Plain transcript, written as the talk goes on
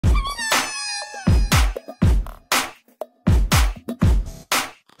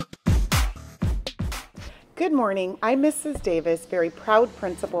Good morning. I'm Mrs. Davis, very proud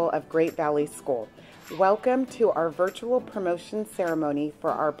principal of Great Valley School. Welcome to our virtual promotion ceremony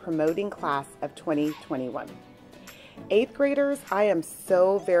for our promoting class of 2021. 8th graders, I am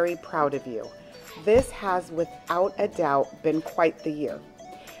so very proud of you. This has without a doubt been quite the year.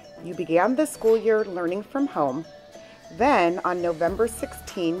 You began the school year learning from home. Then on November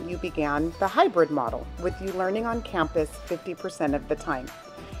 16, you began the hybrid model with you learning on campus 50% of the time.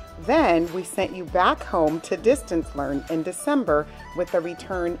 Then we sent you back home to distance learn in December with a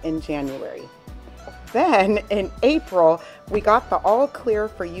return in January. Then in April, we got the all clear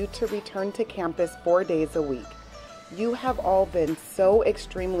for you to return to campus 4 days a week. You have all been so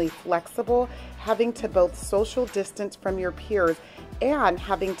extremely flexible, having to both social distance from your peers and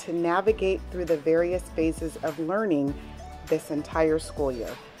having to navigate through the various phases of learning this entire school year.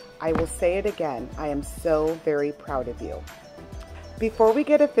 I will say it again, I am so very proud of you. Before we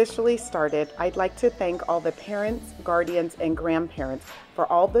get officially started, I'd like to thank all the parents, guardians, and grandparents for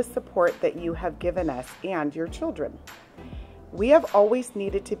all the support that you have given us and your children. We have always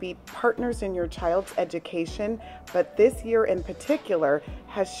needed to be partners in your child's education, but this year in particular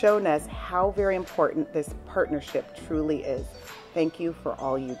has shown us how very important this partnership truly is. Thank you for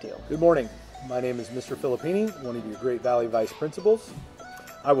all you do. Good morning. My name is Mr. Filippini, one of your Great Valley Vice Principals.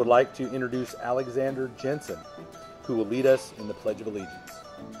 I would like to introduce Alexander Jensen, who will lead us in the Pledge of Allegiance.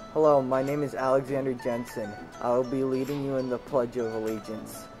 Hello, my name is Alexander Jensen. I will be leading you in the Pledge of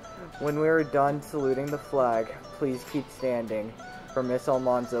Allegiance. When we are done saluting the flag, please keep standing, for Miss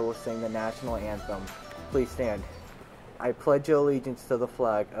Almanza will sing the national anthem. Please stand. I pledge allegiance to the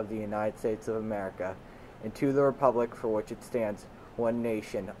flag of the United States of America, and to the republic for which it stands, one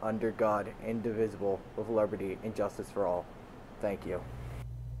nation, under God, indivisible, with liberty and justice for all. Thank you.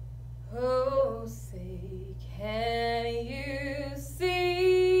 Oh, say, can you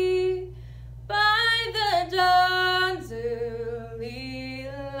see by the dawn's early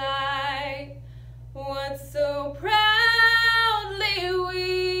light what so proudly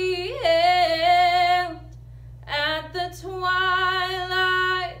we hailed at the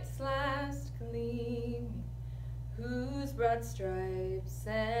twilight's last gleam, whose broad stripes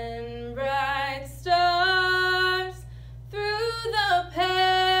and bright stars through the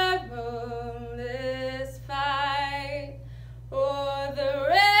perilous fight o'er the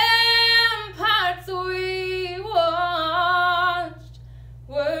ramparts we watched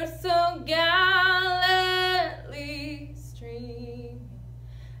were so gallantly streaming,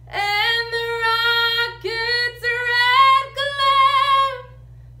 and the rocket's red glare,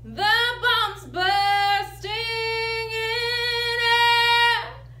 the bombs bursting in air,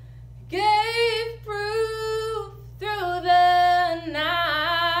 gave proof through the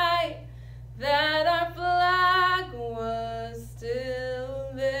night that our flag was still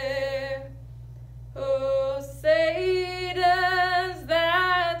there. Oh, say does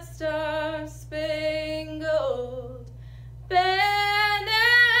that star-spangled banner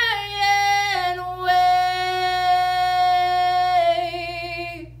yet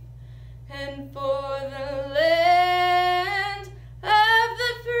wave, and for the land of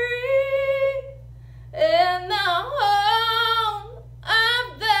the free and the home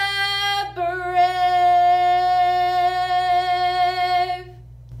of the brave.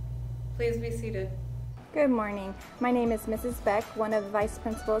 Please be seated. Good morning. My name is Mrs. Beck, one of the vice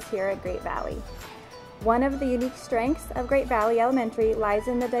principals here at Great Valley. One of the unique strengths of Great Valley Elementary lies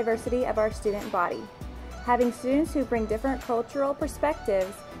in the diversity of our student body. Having students who bring different cultural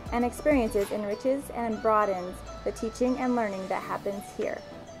perspectives and experiences enriches and broadens the teaching and learning that happens here.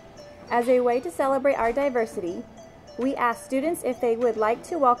 As a way to celebrate our diversity, we ask students if they would like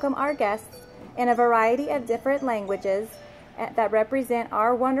to welcome our guests in a variety of different languages that represent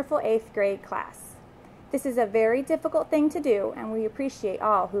our wonderful 8th grade class. This is a very difficult thing to do, and we appreciate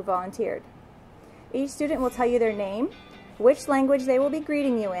all who volunteered. Each student will tell you their name, which language they will be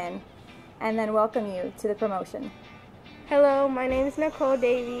greeting you in, and then welcome you to the promotion. Hello, my name is Nicole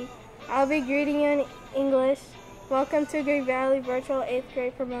Davey. I'll be greeting you in English. Welcome to Great Valley Virtual 8th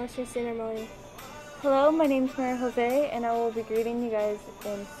Grade Promotion Ceremony. Hello, my name is Maria Jose, and I will be greeting you guys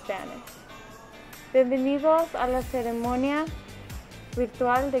in Spanish. Bienvenidos a la ceremonia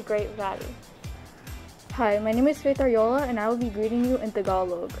virtual de Great Valley. Hi, my name is Faith Ariola and I will be greeting you in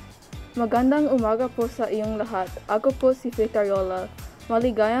Tagalog. Magandang umaga po sa iyong lahat. Ako po si Faith Ariola.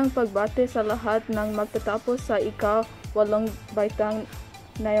 Maligayang pagbate sa lahat ng magtatapos sa ika-8 baitang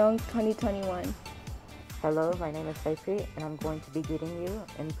ngayong 2021. Hello, my name is Saifri and I'm going to be greeting you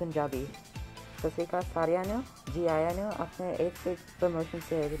in Punjabi. Sasika Sariano, Giayano, Apne 8th grade promotion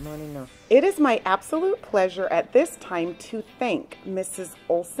ceremony no. It is my absolute pleasure at this time to thank Mrs.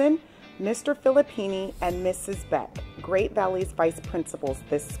 Olson, Mr. Filippini and Mrs. Beck, Great Valley's vice principals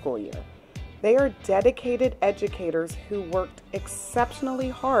this school year. They are dedicated educators who worked exceptionally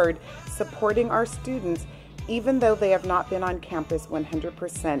hard supporting our students, even though they have not been on campus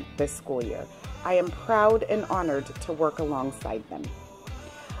 100% this school year. I am proud and honored to work alongside them.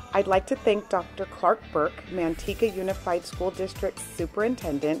 I'd like to thank Dr. Clark Burke, Manteca Unified School District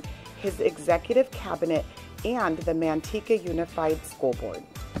Superintendent, his executive cabinet, and the Manteca Unified School Board.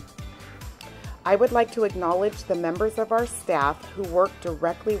 I would like to acknowledge the members of our staff who work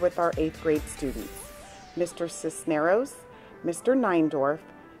directly with our 8th grade students. Mr. Cisneros, Mr. Neindorf,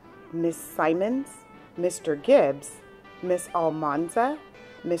 Ms. Simons, Mr. Gibbs, Ms. Almanza,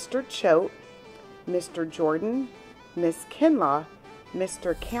 Mr. Choate, Mr. Jordan, Ms. Kinlaw,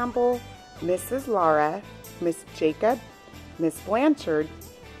 Mr. Campbell, Mrs. Lara, Ms. Jacob, Ms. Blanchard,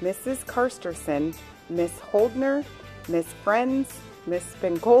 Mrs. Karsterson, Ms. Holdner, Ms. Friends, Ms.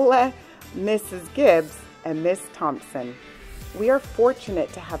 Bengola, Mrs. Gibbs, and Ms. Thompson. We are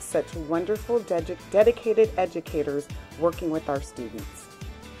fortunate to have such wonderful, dedicated educators working with our students.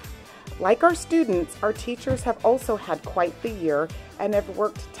 Like our students, our teachers have also had quite the year and have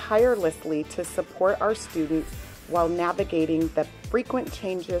worked tirelessly to support our students while navigating the frequent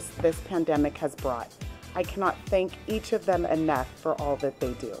changes this pandemic has brought. I cannot thank each of them enough for all that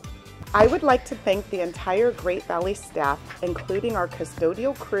they do. I would like to thank the entire Great Valley staff, including our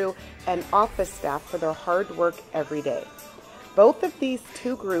custodial crew and office staff, for their hard work every day. Both of these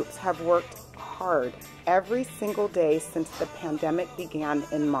two groups have worked hard every single day since the pandemic began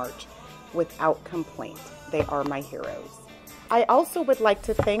in March, without complaint. They are my heroes. I also would like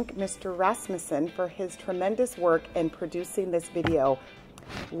to thank Mr. Rasmussen for his tremendous work in producing this video.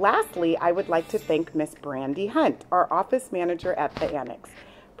 Lastly, I would like to thank Miss Brandy Hunt, our office manager at the Annex.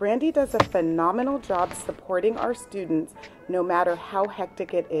 Brandy does a phenomenal job supporting our students no matter how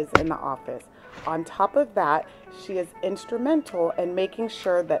hectic it is in the office. On top of that, she is instrumental in making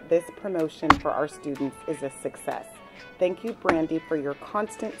sure that this promotion for our students is a success. Thank you, Brandy, for your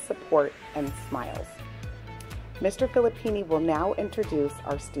constant support and smiles. Mr. Filippini will now introduce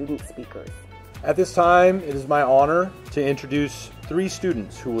our student speakers. At this time, it is my honor to introduce 3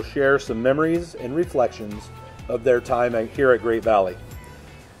 students who will share some memories and reflections of their time here at Great Valley.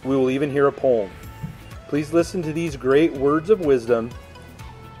 We will even hear a poem. Please listen to these great words of wisdom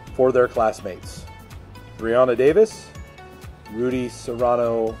for their classmates. Brianna Davis, Rudy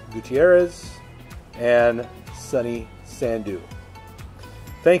Serrano Gutierrez, and Sunny Sandu.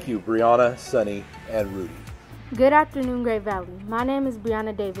 Thank you, Brianna, Sunny, and Rudy. Good afternoon, Great Valley. My name is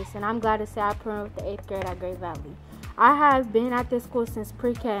Brianna Davis, and I'm glad to say I promoted the 8th grade at Great Valley. I have been at this school since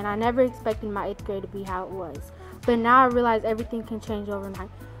pre-K, and I never expected my 8th grade to be how it was. But now I realize everything can change overnight.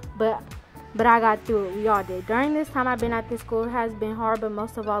 But I got through it. We all did. During this time I've been at this school, it has been hard, but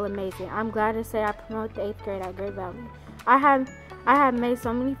most of all amazing. I'm glad to say I promoted the 8th grade at Great Valley. I have made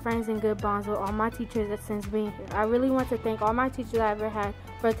so many friends and good bonds with all my teachers since being here. I really want to thank all my teachers I ever had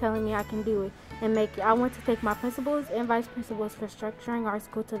for telling me I can do it and make it. I want to thank my principals and vice principals for structuring our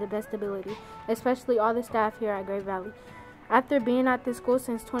school to the best ability, especially all the staff here at Great Valley. After being at this school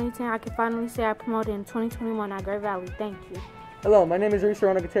since 2010, I can finally say I promoted in 2021 at Great Valley. Thank you. Hello, my name is Rudy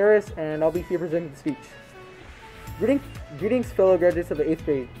Serrano Gutierrez, and I'll be here presenting the speech. Greetings, fellow graduates of the 8th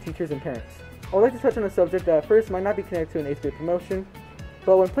grade, teachers and parents. I would like to touch on a subject that at first might not be connected to an 8th grade promotion,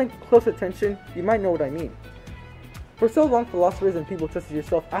 but when paying close attention, you might know what I mean. For so long, philosophers and people such as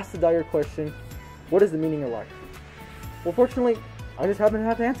yourself asked the dire question, what is the meaning of life? Well, fortunately, I just happen to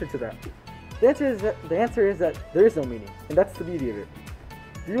have the answer to that. The answer is that there is no meaning, and that's the beauty of it.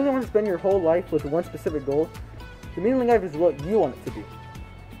 If you really want to spend your whole life with one specific goal, the meaning of life is what you want it to be.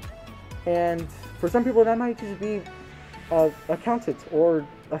 And for some people, that might just be accountants or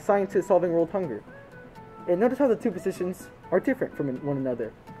a scientist solving world hunger. And notice how the two positions are different from one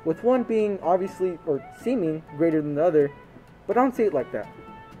another, with one being obviously or seeming greater than the other, but I don't see it like that.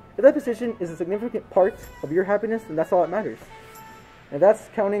 If that position is a significant part of your happiness, then that's all that matters. And that's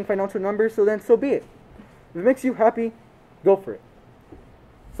counting financial numbers, so then so be it. If it makes you happy, go for it.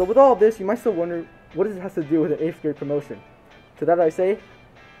 So with all of this, you might still wonder, what does it have to do with an 8th grade promotion? To that I say,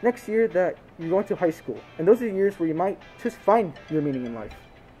 next year that you're going to high school, and those are the years where you might just find your meaning in life.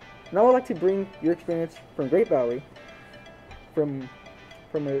 Now I'd like to bring your experience from Great Valley, if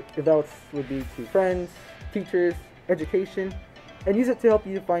that would be to friends, teachers, education, and use it to help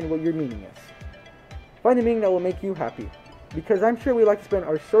you find what your meaning is. Find the meaning that will make you happy, because I'm sure we like to spend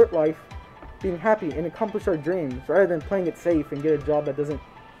our short life being happy and accomplish our dreams rather than playing it safe and get a job that doesn't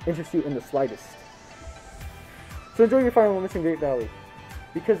interest you in the slightest. So enjoy your final moments in Great Valley,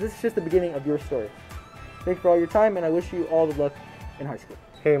 because this is just the beginning of your story. Thanks for all your time, and I wish you all the luck in high school.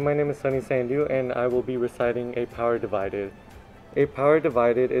 Hey, my name is Sunny Sandu, and I will be reciting A Power Divided. A power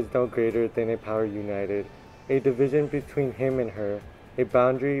divided is no greater than a power united, a division between him and her, a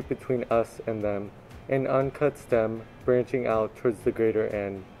boundary between us and them, an uncut stem branching out towards the greater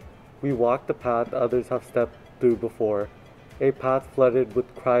end. We walk the path others have stepped through before, a path flooded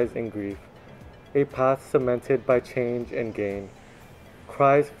with cries and grief, a path cemented by change and gain.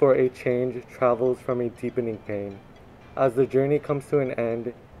 Cries for a change travels from a deepening pain. As the journey comes to an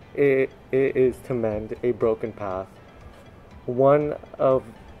end, it is to mend a broken path. One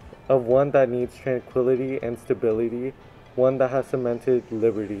that needs tranquility and stability, one that has cemented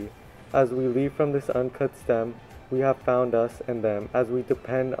liberty. As we leave from this uncut stem, we have found us and them. As we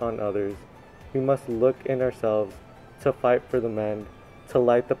depend on others, we must look in ourselves to fight for the mend, to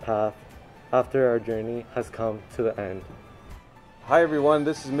light the path after our journey has come to the end. Hi everyone,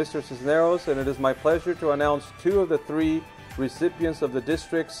 this is Mr. Cisneros, and it is my pleasure to announce 2 of the 3 recipients of the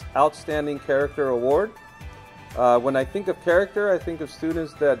district's Outstanding Character Award. When I think of character, I think of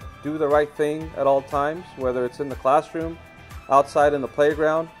students that do the right thing at all times, whether it's in the classroom, outside in the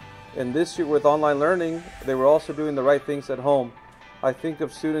playground. And this year with online learning, they were also doing the right things at home. I think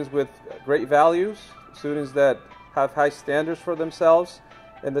of students with great values, students that have high standards for themselves,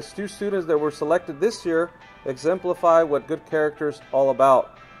 and the 2 students that were selected this year exemplify what good character is all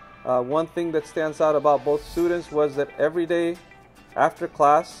about. One thing that stands out about both students was that every day after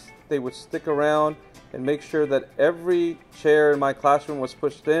class, they would stick around and make sure that every chair in my classroom was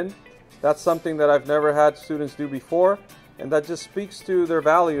pushed in. That's something that I've never had students do before, and that just speaks to their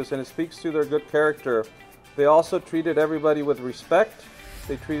values and it speaks to their good character. They also treated everybody with respect.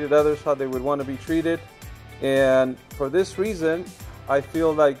 They treated others how they would want to be treated. And for this reason, I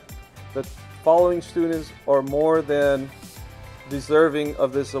feel like the following students are more than deserving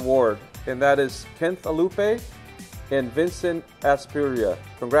of this award, and that is Kent Alupe and Vincent Aspuria.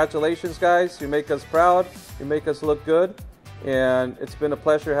 Congratulations, guys. You make us proud, you make us look good, and it's been a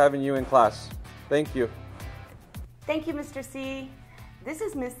pleasure having you in class. Thank you. Thank you, Mr. C. This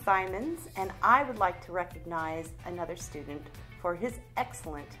is Ms. Simons, and I would like to recognize another student for his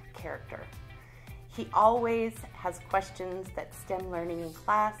excellent character. He always has questions that stem learning in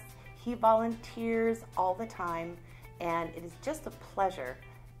class. He volunteers all the time, and it is just a pleasure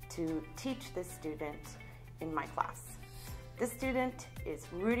to teach this student in my class. This student is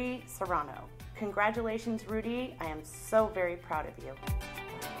Rudy Serrano. Congratulations, Rudy. I am so very proud of you.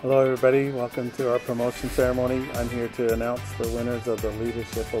 Hello everybody, welcome to our promotion ceremony. I'm here to announce the winners of the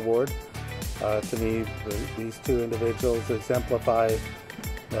Leadership Award. To me, these 2 individuals exemplify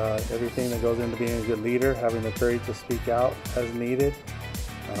everything that goes into being a good leader, having the courage to speak out as needed,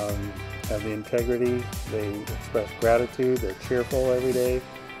 have the integrity, they express gratitude, they're cheerful every day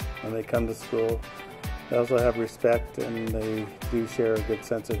when they come to school. They also have respect, and they do share a good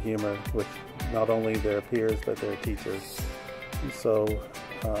sense of humor with not only their peers but their teachers. And so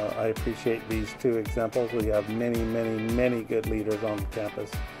I appreciate these 2 examples. We have many good leaders on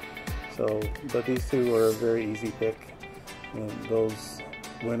campus. But these 2 were a very easy pick. And those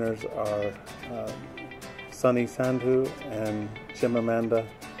winners are Sunny Sandhu and Chimamanda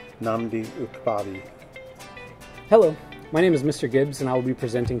Namdi Ukpabi. Hello, my name is Mr. Gibbs, and I will be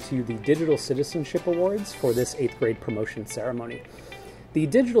presenting to you the Digital Citizenship Awards for this 8th grade promotion ceremony. The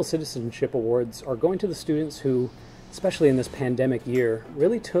Digital Citizenship Awards are going to the students who, especially in this pandemic year,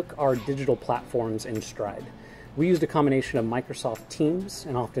 really took our digital platforms in stride. We used a combination of Microsoft Teams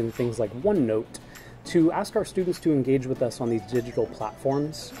and often things like OneNote to ask our students to engage with us on these digital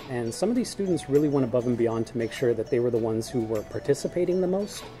platforms, and some of these students really went above and beyond to make sure that they were the ones who were participating the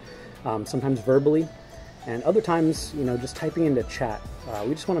most, sometimes verbally, and other times, just typing into chat.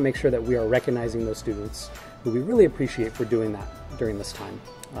 We just want to make sure that we are recognizing those students who we really appreciate for doing that during this time,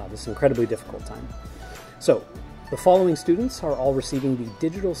 this incredibly difficult time. So, the following students are all receiving the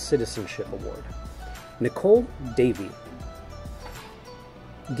Digital Citizenship Award. Nicole Davey,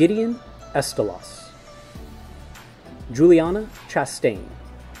 Gideon Estelos, Juliana Chastain,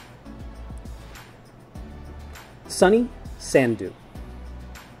 Sunny Sandhu,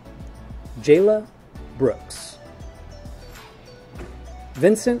 Jayla Brooks,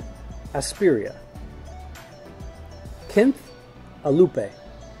 Vincent Aspuria, Kent Alupe,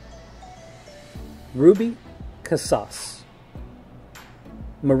 Ruby Casas,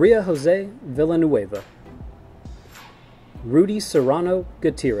 Maria Jose Villanueva, Rudy Serrano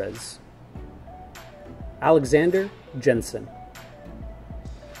Gutierrez, Alexander Jensen,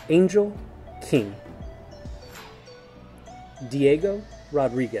 Angel King, Diego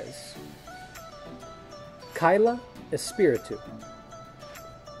Rodriguez, Kyla Espiritu,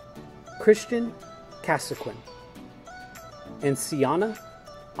 Christian Casaquin, and Sienna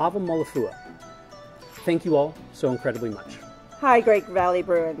Ava Malafua. Thank you all so incredibly much. Hi, Great Valley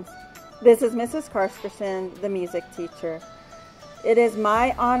Bruins. This is Mrs. Karsterson, the music teacher. It is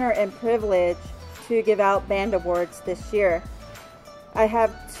my honor and privilege to give out band awards this year. I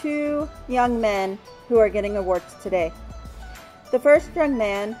have 2 young men who are getting awards today. The first young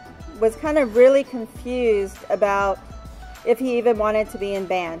man was kind of really confused about if he even wanted to be in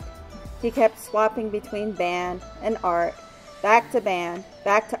band. He kept swapping between band and art, back to band,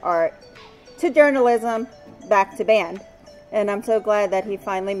 back to art, to journalism, back to band. And I'm so glad that he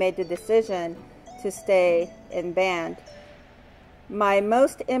finally made the decision to stay in band. My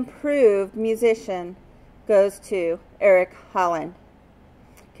most improved musician goes to Eric Holland.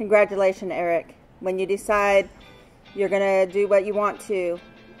 Congratulations, Eric. When you decide you're going to do what you want to,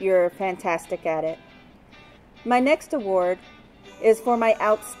 you're fantastic at it. My next award is for my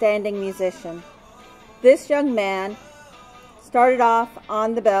outstanding musician. This young man started off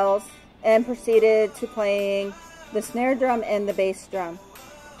on the bells and proceeded to playing the snare drum and the bass drum.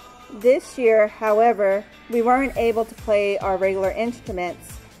 This year, however, we weren't able to play our regular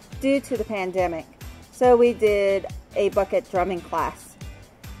instruments due to the pandemic, so we did a bucket drumming class.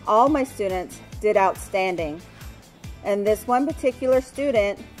 All my students did outstanding, and this one particular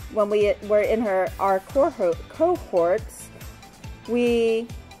student, when we were in our cohorts, he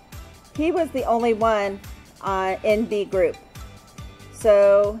was the only one in B group.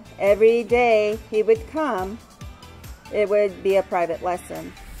 So every day he would come, it would be a private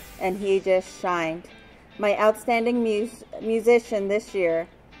lesson, and he just shined. My outstanding musician this year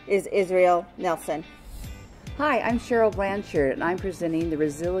is Israel Nelson. Hi, I'm Cheryl Blanchard, and I'm presenting the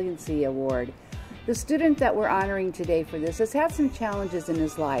Resiliency Award. The student that we're honoring today for this has had some challenges in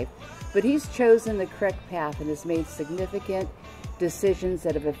his life, but he's chosen the correct path and has made significant decisions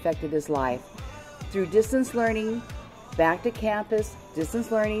that have affected his life. Through distance learning, back to campus,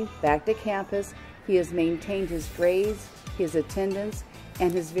 distance learning, back to campus, he has maintained his grades, his attendance,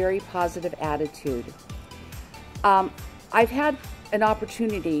 and his very positive attitude. I've had an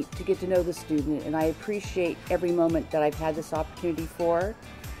opportunity to get to know the student, and I appreciate every moment that I've had this opportunity for.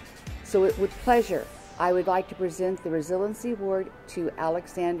 So with pleasure, I would like to present the Resiliency Award to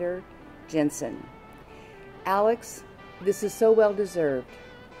Alexander Jensen. Alex, this is so well deserved.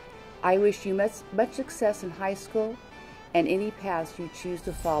 I wish you much success in high school and any paths you choose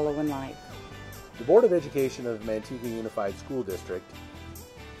to follow in life. The Board of Education of Manteca Unified School District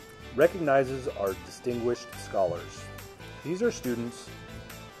recognizes our distinguished scholars. These are students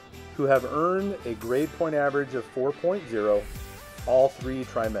who have earned a grade point average of 4.0 all 3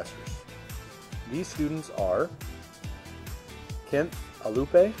 trimesters. These students are Kent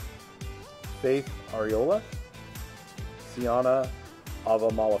Alupe, Faith Ariola, Siana Ava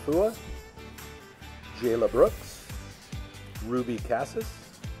Malafua, Jayla Brooks, Ruby Cassis,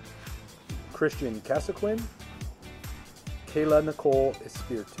 Christian Casaquin, Kayla Nicole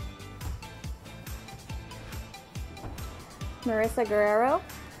Espiritu. Marissa Guerrero,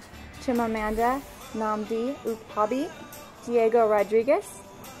 Chimamanda Nnamdi Ukpabi, Diego Rodriguez,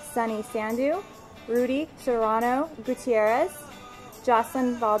 Sunny Sandu, Rudy Serrano Gutierrez,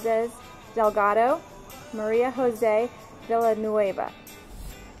 Jocelyn Valdez Delgado, Maria Jose Villanueva.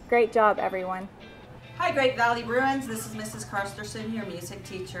 Great job, everyone. Hi, Great Valley Bruins. This is Mrs. Karsterson, your music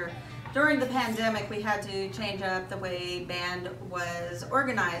teacher. During the pandemic, we had to change up the way band was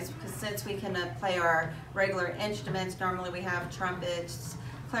organized because since we can play our regular instruments, normally we have trumpets,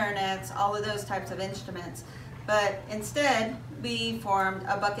 clarinets, all of those types of instruments. But instead, we formed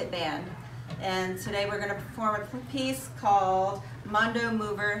a bucket band. And today we're going to perform a piece called Mondo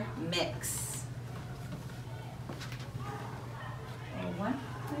Mover Mix. Okay, 1,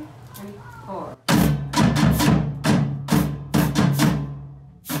 2, 3, 4.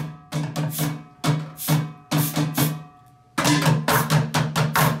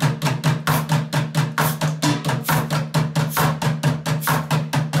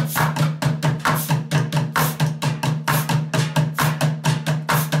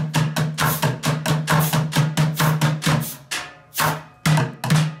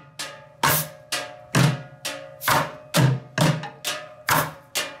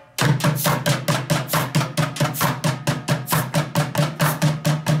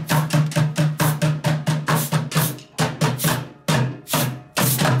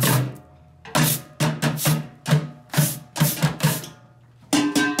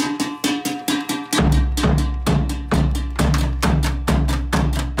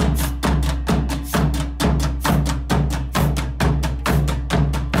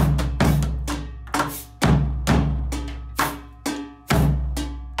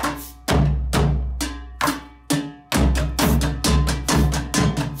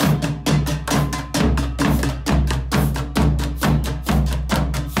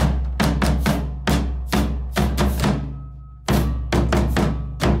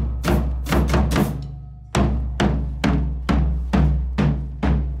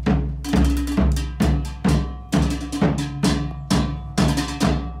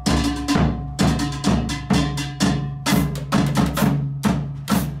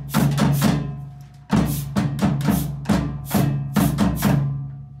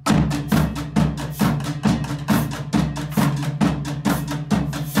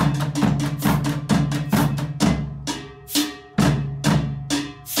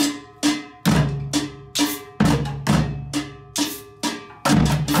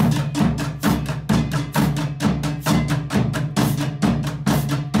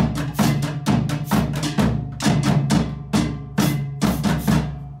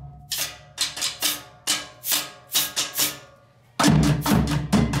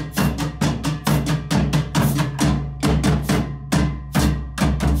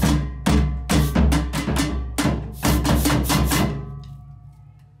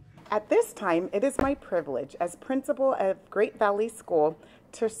 At this time, it is my privilege as principal of Great Valley School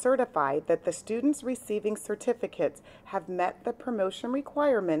to certify that the students receiving certificates have met the promotion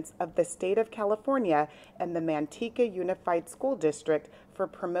requirements of the state of California and the Manteca Unified School District for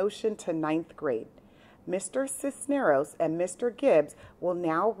promotion to 9th grade. Mr. Cisneros and Mr. Gibbs will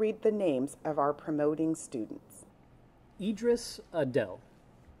now read the names of our promoting students. Idris Adel,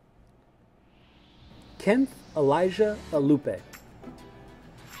 Kenneth Elijah Alupe,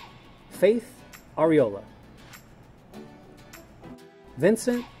 Faith Ariola,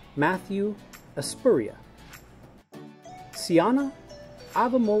 Vincent Matthew Aspuria, Siana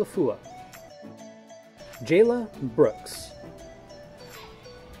Avamolafua, Jayla Brooks,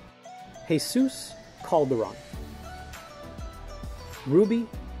 Jesus Calderon, Ruby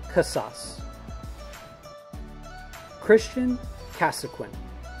Casas, Christian Casaquin,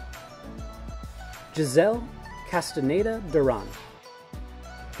 Giselle Castaneda Duran,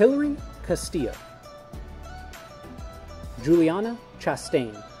 Hillary Castillo, Juliana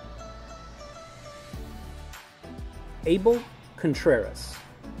Chastain, Abel Contreras,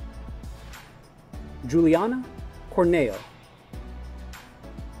 Juliana Corneo,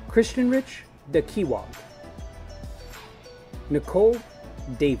 Christian Rich de Kiwag, Nicole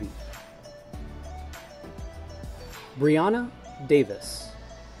Davey, Brianna Davis,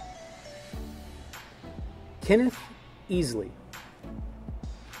 Kenneth Easley,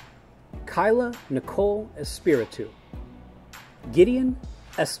 Kyla Nicole Espiritu, Gideon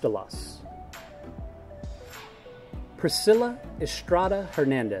Estelas, Priscilla Estrada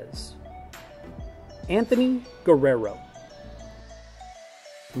Hernandez, Anthony Guerrero,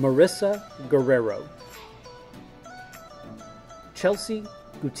 Marissa Guerrero, Chelsea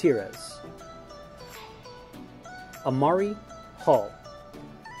Gutierrez, Amari Hall,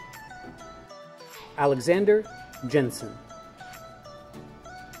 Alexander Jensen,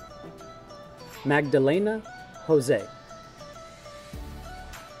 Magdalena Jose,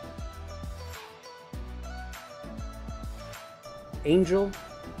 Angel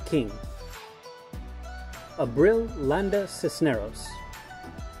King, Abril Landa Cisneros,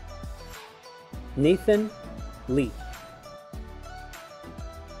 Nathan Lee,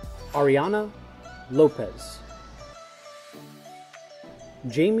 Ariana Lopez,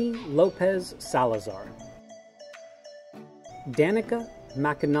 Jamie Lopez Salazar, Danica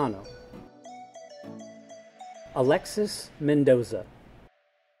Macanano, Alexis Mendoza,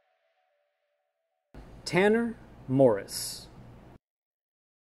 Tanner Morris,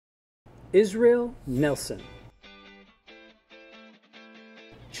 Israel Nelson,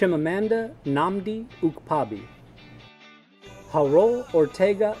 Chimamanda Namdi Ukpabi, Harold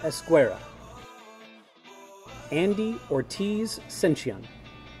Ortega Esquera, Andy Ortiz Sencian,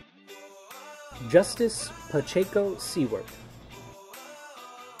 Justice Pacheco Seward,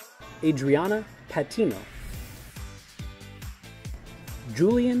 Adriana Patino,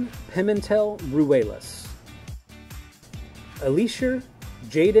 Julian Pimentel Ruelas, Alicia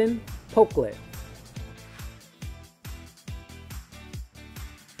Jaden Pokle,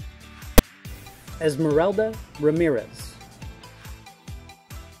 Esmeralda Ramirez,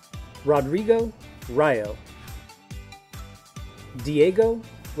 Rodrigo Rayo, Diego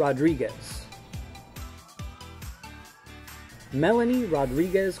Rodriguez, Melanie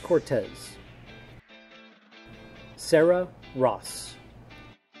Rodriguez Cortez, Sarah Ross,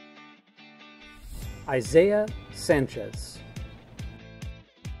 Isaiah Sanchez,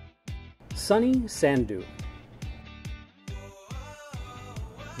 Sunny Sandu,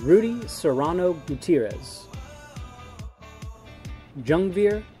 Rudy Serrano Gutierrez,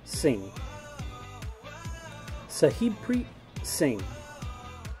 Jungveer Singh, Sahibpreet Singh,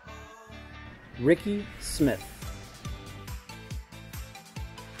 Ricky Smith,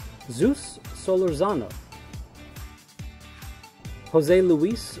 Zeus Solorzano, Jose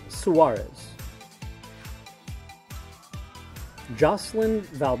Luis Suarez, Jocelyn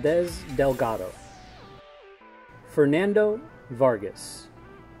Valdez Delgado, Fernando Vargas,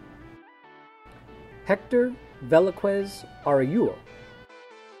 Hector Veliquez Arayuo,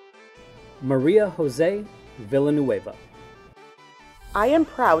 Maria Jose Villanueva. I am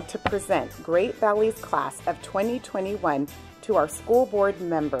proud to present Great Valley's class of 2021 to our school board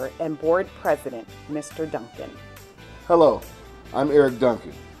member and board president, Mr. Duncan. Hello, I'm Eric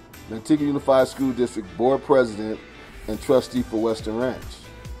Duncan, Manteca Unified School District board president and trustee for Western Ranch.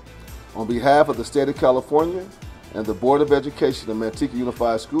 On behalf of the state of California and the Board of Education of Manteca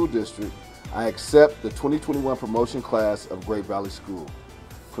Unified School District, I accept the 2021 promotion class of Great Valley School.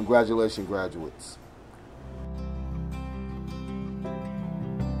 Congratulations, graduates.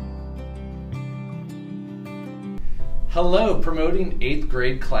 Hello, promoting 8th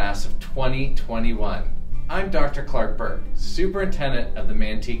grade class of 2021. I'm Dr. Clark Burke, Superintendent of the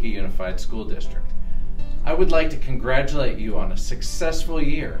Manteca Unified School District. I would like to congratulate you on a successful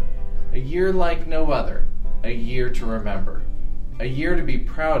year, a year like no other, a year to remember, a year to be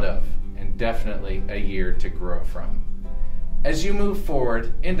proud of, and definitely a year to grow from. As you move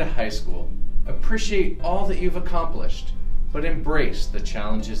forward into high school, appreciate all that you've accomplished, but embrace the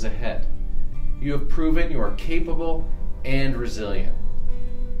challenges ahead. You have proven you are capable and resilient.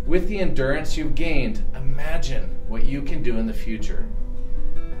 With the endurance you've gained, imagine what you can do in the future.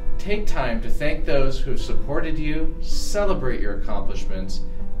 Take time to thank those who have supported you, celebrate your accomplishments,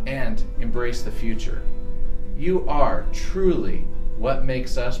 and embrace the future. You are truly what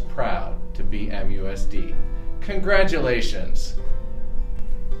makes us proud to be MUSD. Congratulations!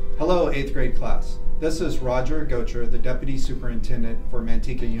 Hello, 8th grade class. This is Roger Gocher, the Deputy Superintendent for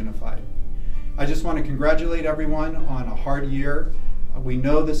Manteca Unified. I just want to congratulate everyone on a hard year. We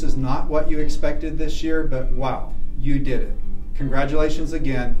know this is not what you expected this year, but wow, you did it. Congratulations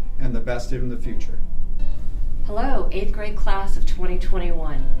again, and the best in the future. Hello, 8th grade class of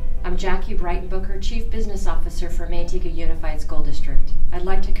 2021. I'm Jackie Brighton-Booker, Chief Business Officer for Manteca Unified School District. I'd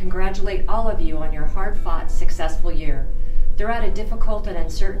like to congratulate all of you on your hard-fought, successful year. Throughout a difficult and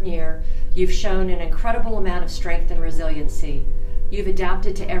uncertain year, you've shown an incredible amount of strength and resiliency. You've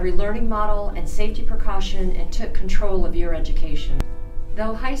adapted to every learning model and safety precaution and took control of your education.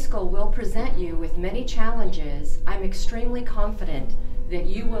 Though high school will present you with many challenges, I'm extremely confident that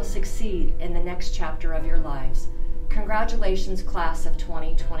you will succeed in the next chapter of your lives. Congratulations, class of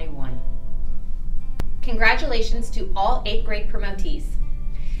 2021. Congratulations to all 8th grade promotees.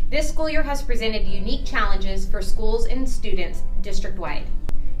 This school year has presented unique challenges for schools and students district-wide.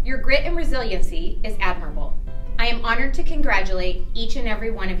 Your grit and resiliency is admirable. I am honored to congratulate each and every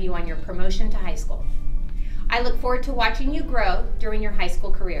one of you on your promotion to high school. I look forward to watching you grow during your high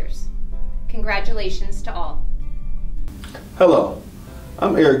school careers. Congratulations to all. Hello,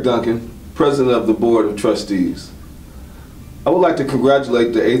 I'm Eric Duncan, President of the Board of Trustees. I would like to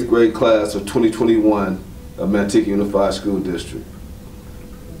congratulate the 8th grade class of 2021 of Manteca Unified School District.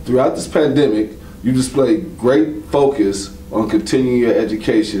 Throughout this pandemic, you displayed great focus on continuing your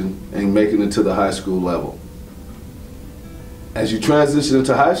education and making it to the high school level. As you transition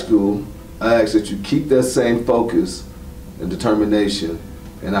into high school, I ask that you keep that same focus and determination,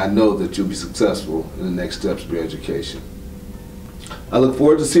 and I know that you'll be successful in the next steps of your education. I look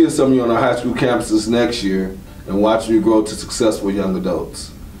forward to seeing some of you on our high school campuses next year and watching you grow to successful young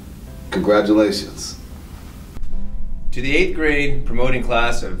adults. Congratulations. To the 8th grade promoting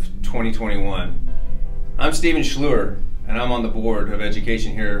class of 2021, I'm Stephen Schleuer, and I'm on the Board of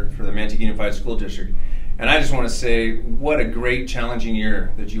Education here for the Manteca Unified School District. And I just want to say what a great challenging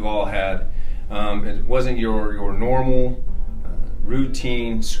year that you all had. It wasn't your normal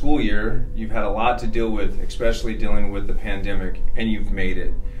routine school year. You've had a lot to deal with, especially dealing with the pandemic, and you've made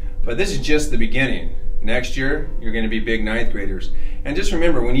it. But this is just the beginning. Next year, you're going to be big 9th graders. And just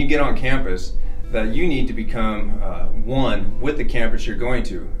remember, when you get on campus, that you need to become one with the campus you're going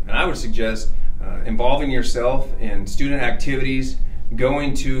to. And I would suggest involving yourself in student activities,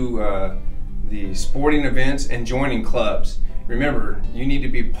 going to the sporting events, and joining clubs. Remember, you need to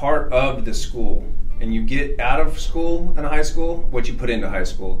be part of the school, and you get out of school in high school what you put into high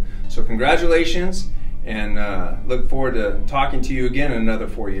school. So congratulations, and look forward to talking to you again in another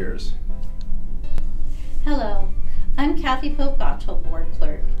 4 years. Hello, I'm Kathy Pope-Gottschall, Board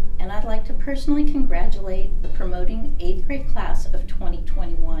Clerk, and I'd like to personally congratulate the promoting 8th grade class of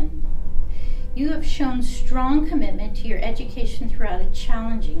 2021. You have shown strong commitment to your education throughout a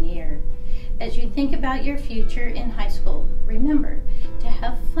challenging year. As you think about your future in high school, remember to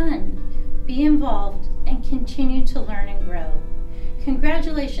have fun, be involved, and continue to learn and grow.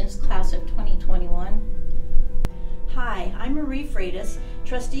 Congratulations, class of 2021. Hi, I'm Marie Freitas,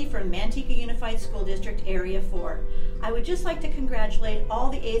 trustee from Manteca Unified School District Area 4. I would just like to congratulate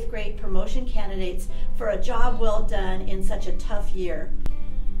all the 8th grade promotion candidates for a job well done in such a tough year.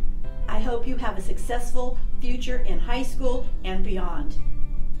 I hope you have a successful future in high school and beyond.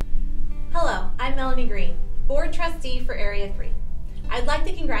 Hello, I'm Melanie Green, Board Trustee for Area 3. I'd like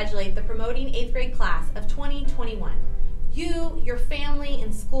to congratulate the promoting 8th grade class of 2021. You, your family,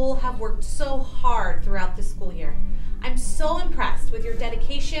 and school have worked so hard throughout this school year. I'm so impressed with your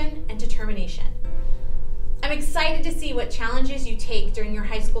dedication and determination. I'm excited to see what challenges you take during your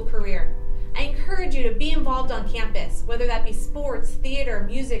high school career. I encourage you to be involved on campus, whether that be sports, theater,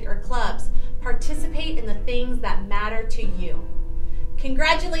 music, or clubs. Participate in the things that matter to you.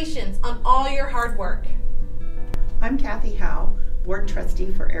 Congratulations on all your hard work. I'm Kathy Howe, Board Trustee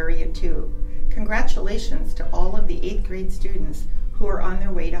for Area 2. Congratulations to all of the 8th grade students who are on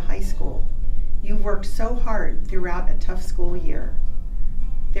their way to high school. You've worked so hard throughout a tough school year.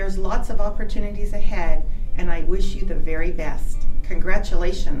 There's lots of opportunities ahead, and I wish you the very best.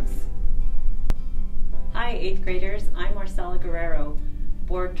 Congratulations. Hi 8th graders, I'm Marcela Guerrero,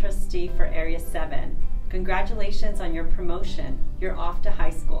 Board Trustee for Area 7. Congratulations on your promotion. You're off to high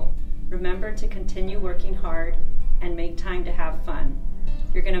school. Remember to continue working hard and make time to have fun.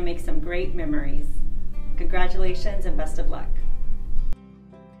 You're going to make some great memories. Congratulations and best of luck.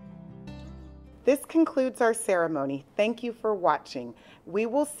 This concludes our ceremony. Thank you for watching. We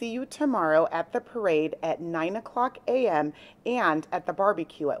will see you tomorrow at the parade at 9:00 a.m. and at the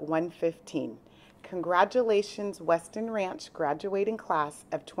barbecue at 1:15. Congratulations, Weston Ranch graduating class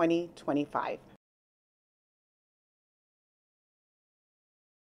of 2025.